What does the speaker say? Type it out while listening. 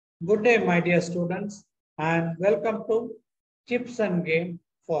Good day, my dear students, and welcome to Chips and Game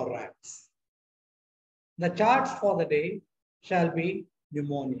for Rats. The charts for the day shall be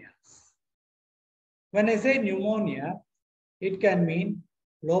pneumonias. When I say pneumonia, it can mean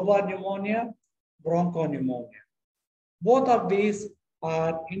lobar pneumonia, bronchopneumonia. Both of these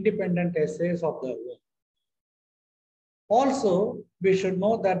are independent essays of their own. Also, we should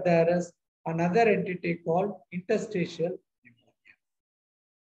know that there is another entity called interstitial pneumonia.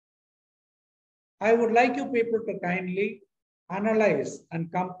 I would like you people to kindly analyze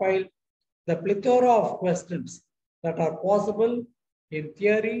and compile the plethora of questions that are possible in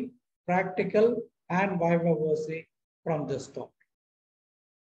theory, practical, and viva versa from this topic.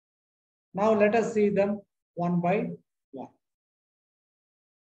 Now let us see them one by one.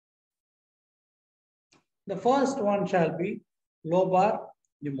 The first one shall be lobar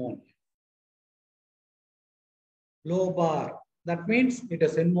pneumonia. Lobar, that means it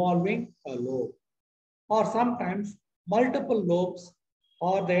is involving a lobe, or sometimes multiple lobes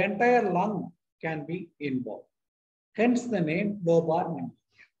or the entire lung can be involved. Hence the name lobar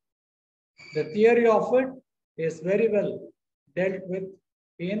pneumonia. The theory of it is very well dealt with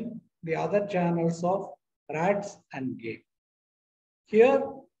in the other channels of R.A.T.S and GAME. Here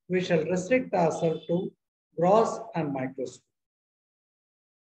we shall restrict ourselves to gross and microscope.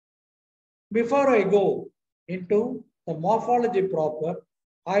 Before I go into the morphology proper,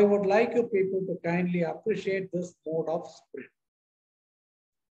 I would like you people to kindly appreciate this mode of spread.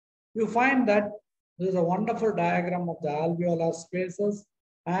 You find that this is a wonderful diagram of the alveolar spaces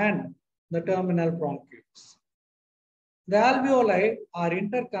and the terminal bronchioles. The alveoli are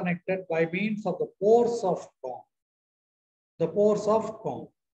interconnected by means of the pores of Kohn. The pores of Kohn.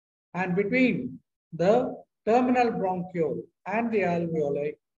 And between the terminal bronchiole and the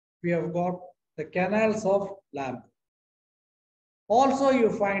alveoli, we have got the canals of Lambert. Also, you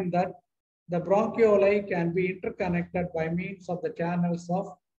find that the bronchioli can be interconnected by means of the channels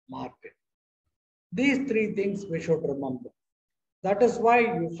of Martin. These three things we should remember. That is why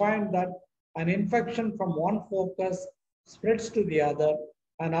you find that an infection from one focus spreads to the other,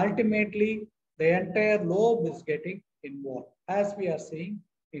 and ultimately the entire lobe is getting involved, as we are seeing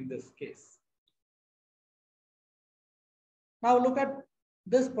in this case. Now look at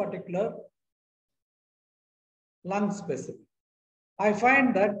this particular lung specimen. I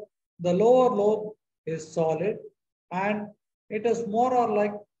find that the lower lobe is solid and it is more or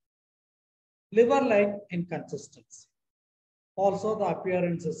like liver-like in consistency. Also, the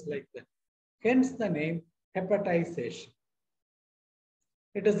appearance is like that. Hence the name hepatization.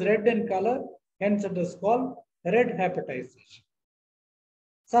 It is red in color, hence it is called red hepatization.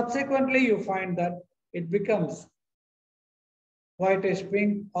 Subsequently, you find that it becomes whitish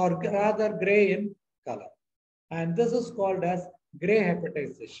pink or rather gray in color. And this is called as gray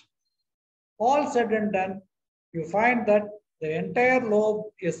hepatization. All said and done, you find that the entire lobe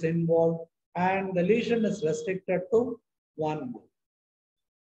is involved and the lesion is restricted to one lobe.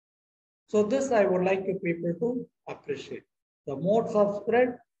 So this I would like you people to appreciate. The modes of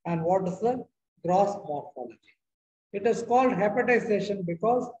spread and what is the gross morphology. It is called hepatization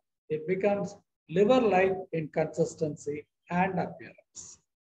because it becomes liver-like in consistency and appearance.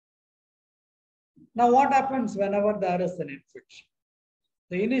 Now what happens whenever there is an infection?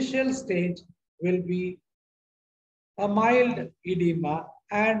 The initial stage will be a mild edema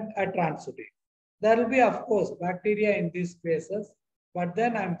and a transudate. There will be, of course, bacteria in these spaces, but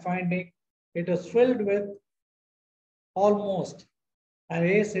then I'm finding it is filled with almost an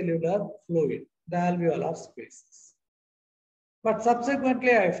acellular fluid, the alveolar spaces. But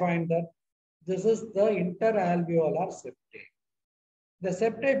subsequently, I find that this is the interalveolar septae. The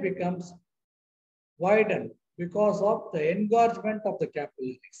septae becomes widened because of the engorgement of the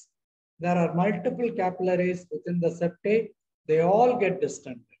capillaries. There are multiple capillaries within the septae. They all get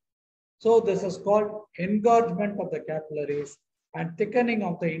distended. So this is called engorgement of the capillaries and thickening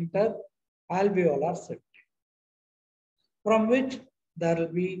of the interalveolar septae, from which there will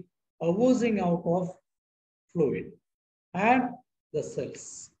be a oozing out of fluid and the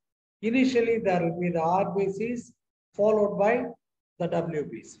cells. Initially, there will be the RBCs followed by the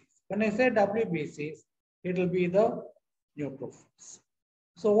WBCs. When I say WBCs, it will be the neutrophils.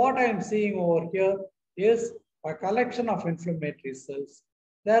 So what I am seeing over here is a collection of inflammatory cells.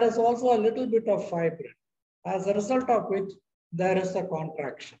 There is also a little bit of fibrin, as a result of which there is a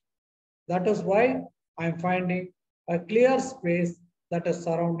contraction. That is why I am finding a clear space that is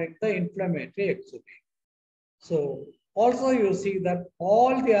surrounding the inflammatory exudate. So also you see that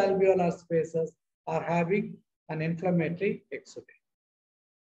all the alveolar spaces are having an inflammatory exudate.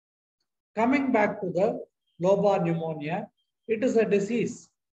 Coming back to the lobar pneumonia, it is a disease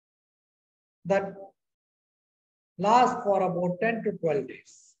that lasts for about 10 to 12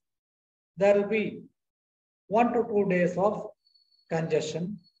 days. There will be 1 to 2 days of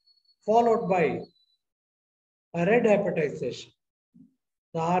congestion, followed by a red hepatization.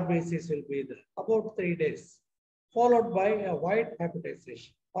 The RBCs will be there about 3 days, followed by a white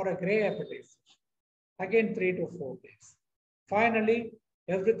hepatization or a gray hepatization. Again, 3 to 4 days. Finally,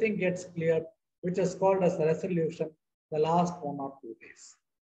 everything gets cleared, which is called as resolution, the last 1 or 2 days.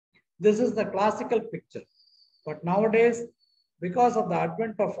 This is the classical picture. But nowadays, because of the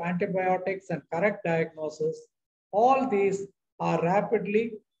advent of antibiotics and correct diagnosis, all these are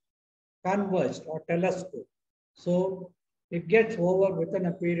rapidly converged or telescoped. So it gets over within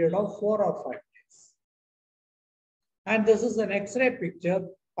a period of 4 or 5 days. And this is an X-ray picture.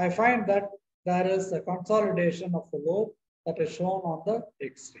 I find that there is a consolidation of the lobe that is shown on the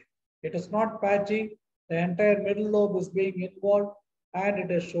X-ray. It is not patchy. The entire middle lobe is being involved and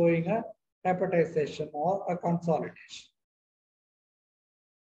it is showing a hepatization or a consolidation.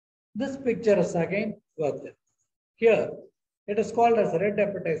 This picture is again worth it. Here, it is called as red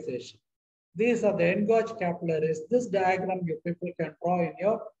hepatization. These are the engorged capillaries. This diagram you people can draw in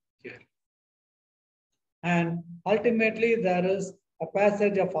your theory. And ultimately, there is a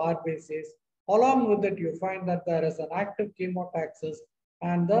passage of RBCs. Along with it, you find that there is an active chemotaxis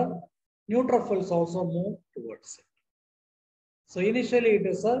and the neutrophils also move towards it. So initially, it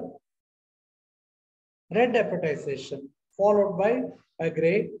is a red hepatization followed by a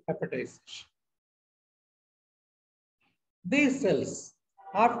gray hepatization. These cells,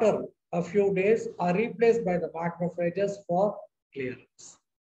 after a few days, are replaced by the macrophages for clearance,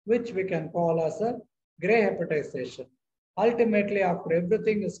 which we can call as a gray hepatization. Ultimately, after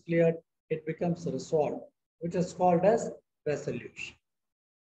everything is cleared, it becomes resolved, which is called as resolution.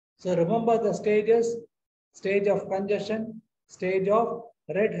 So remember the stages: stage of congestion, stage of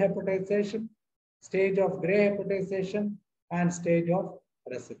red hepatization, stage of gray hepatization, and stage of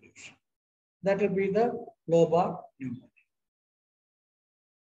resolution. That will be the lobar pneumonia.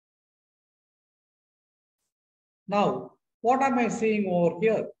 Now, what am I seeing over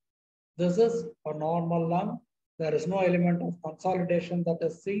here? This is a normal lung. There is no element of consolidation that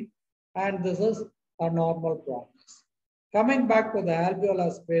is seen, and this is a normal bronchus. Coming back to the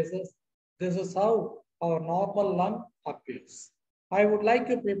alveolar spaces, this is how our normal lung appears. I would like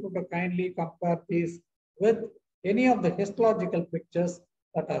you people to kindly compare these with any of the histological pictures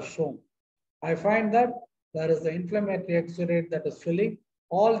that are shown. I find that there is the inflammatory exudate that is filling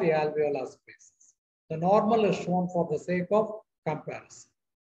all the alveolar spaces. The normal is shown for the sake of comparison.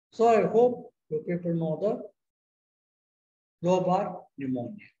 So I hope you people know the lobar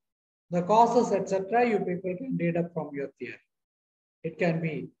pneumonia. The causes, etc., you people can read up from your theory. It can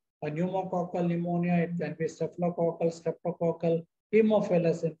be a pneumococcal pneumonia, it can be staphylococcal, streptococcal,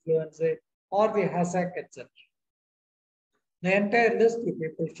 Haemophilus influenzae, or the HASAC, etc. The entire list you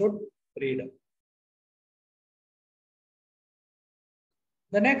people should read up.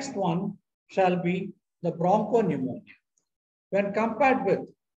 The next one shall be the bronchopneumonia. When compared with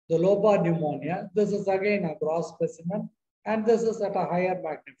the lobar pneumonia, this is again a gross specimen, and this is at a higher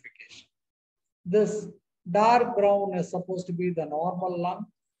magnification. This dark brown is supposed to be the normal lung,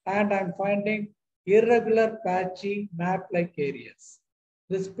 and I'm finding irregular patchy map-like areas.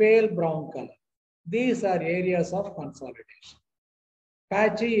 This pale brown color. These are areas of consolidation.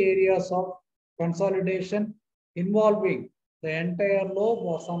 Patchy areas of consolidation involving the entire lobe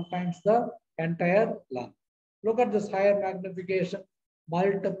or sometimes the entire lung. Look at this higher magnification,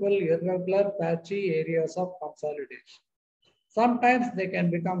 multiple irregular patchy areas of consolidation. Sometimes they can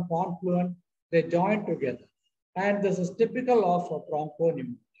become confluent, they join together. And this is typical of a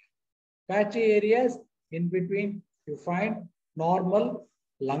bronchopneumonia. Patchy areas in between, you find normal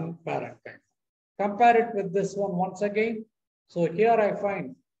lung parenchyma. Compare it with this one once again. So here I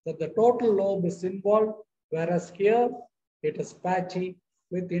find that the total lobe is involved, whereas here it is patchy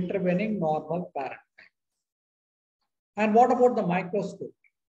with intervening normal parenchyma. And what about the microscope?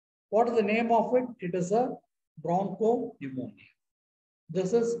 What is the name of it? It is a bronchopneumonia.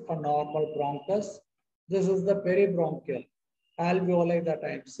 This is a normal bronchus. This is the peribronchial alveoli that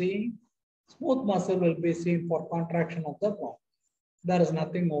I am seeing. Smooth muscle will be seen for contraction of the bronchus. There is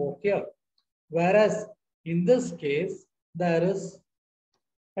nothing over here. Whereas in this case, there is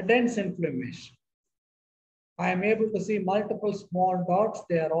a dense inflammation. I am able to see multiple small dots.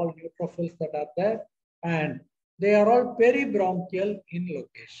 They are all neutrophils that are there, and they are all peribronchial in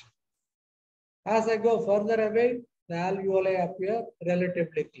location. As I go further away, the alveoli appear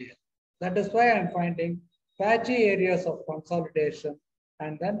relatively clear. That is why I am finding patchy areas of consolidation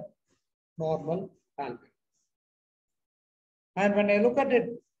and then normal alveoli. And when I look at it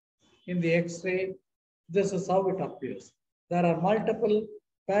in the X-ray, this is how it appears. There are multiple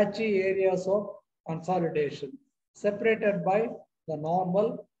patchy areas of consolidation separated by the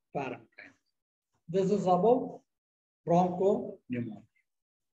normal parenchyma. This is about bronchopneumonia.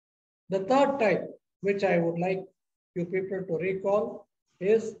 The third type, which I would like you people to recall,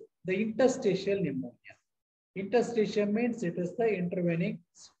 is the interstitial pneumonia. Interstitial means it is the intervening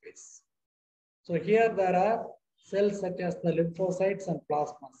space. So here there are cells such as the lymphocytes and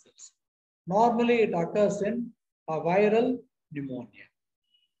plasma cells. Normally it occurs in a viral pneumonia.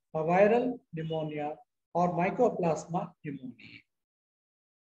 A viral pneumonia or mycoplasma pneumonia.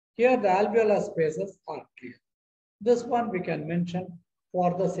 Here the alveolar spaces are clear. This one we can mention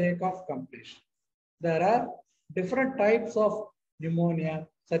for the sake of completion. There are different types of pneumonia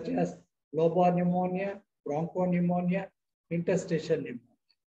such as lobar pneumonia, bronchopneumonia, interstitial pneumonia.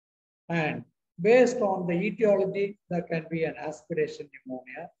 And based on the etiology, there can be an aspiration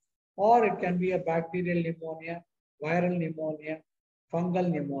pneumonia, or it can be a bacterial pneumonia, viral pneumonia, fungal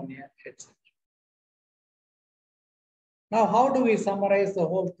pneumonia, etc. Now, how do we summarize the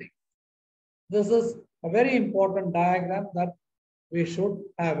whole thing? This is a very important diagram that we should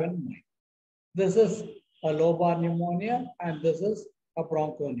have in mind. This is a lobar pneumonia and this is a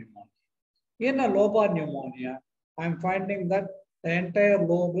bronchopneumonia. In a lobar pneumonia, I'm finding that the entire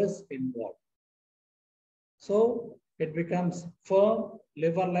lobe is involved. So it becomes firm,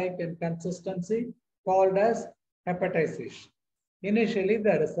 liver-like in consistency, called as hepatization. Initially,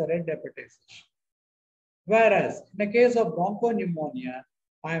 there is a red hepatization. Whereas in the case of bronchopneumonia,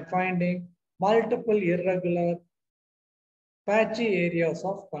 I am finding multiple irregular patchy areas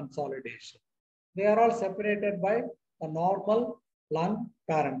of consolidation. They are all separated by a normal lung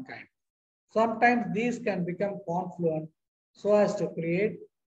parenchyma. Sometimes these can become confluent so as to create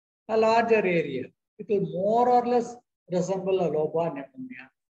a larger area. It will more or less resemble a lobar pneumonia,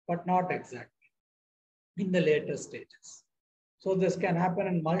 but not exactly in the later stages. So this can happen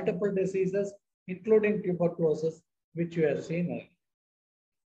in multiple diseases, including tuberculosis, which you have seen earlier.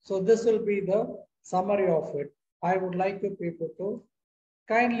 So this will be the summary of it. I would like you people to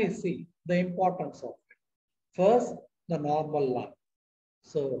kindly see the importance of it. First, the normal lung.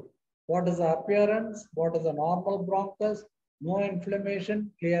 So what is the appearance? What is the normal bronchus? No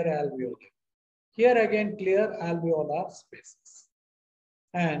inflammation, clear alveoli. Here again, clear alveolar spaces.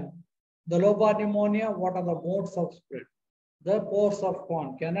 And the lobar pneumonia, what are the modes of spread? The pores of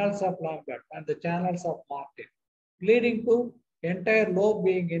Kohn, canals of Lambert, and the channels of Martin, leading to entire lobe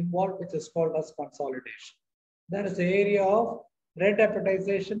being involved, which is called as consolidation. There is the area of red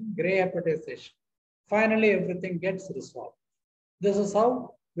hepatization, gray hepatization. Finally, everything gets resolved. This is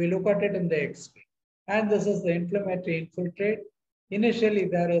how we look at it in the X-ray. And this is the inflammatory infiltrate. Initially,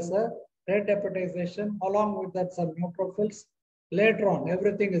 there is a red hepatization. Along with that, some neutrophils. Later on,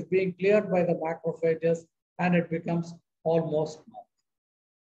 everything is being cleared by the macrophages and it becomes almost normal.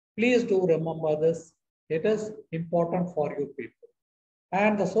 Please do remember this. It is important for you people.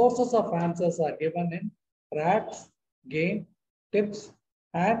 And the sources of answers are given in R.A.T.S, GAIN, TIPS,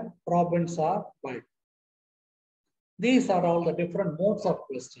 and Robbins are by. These are all the different modes of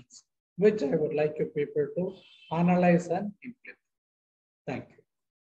questions which I would like you people to analyze and implement. Thank you.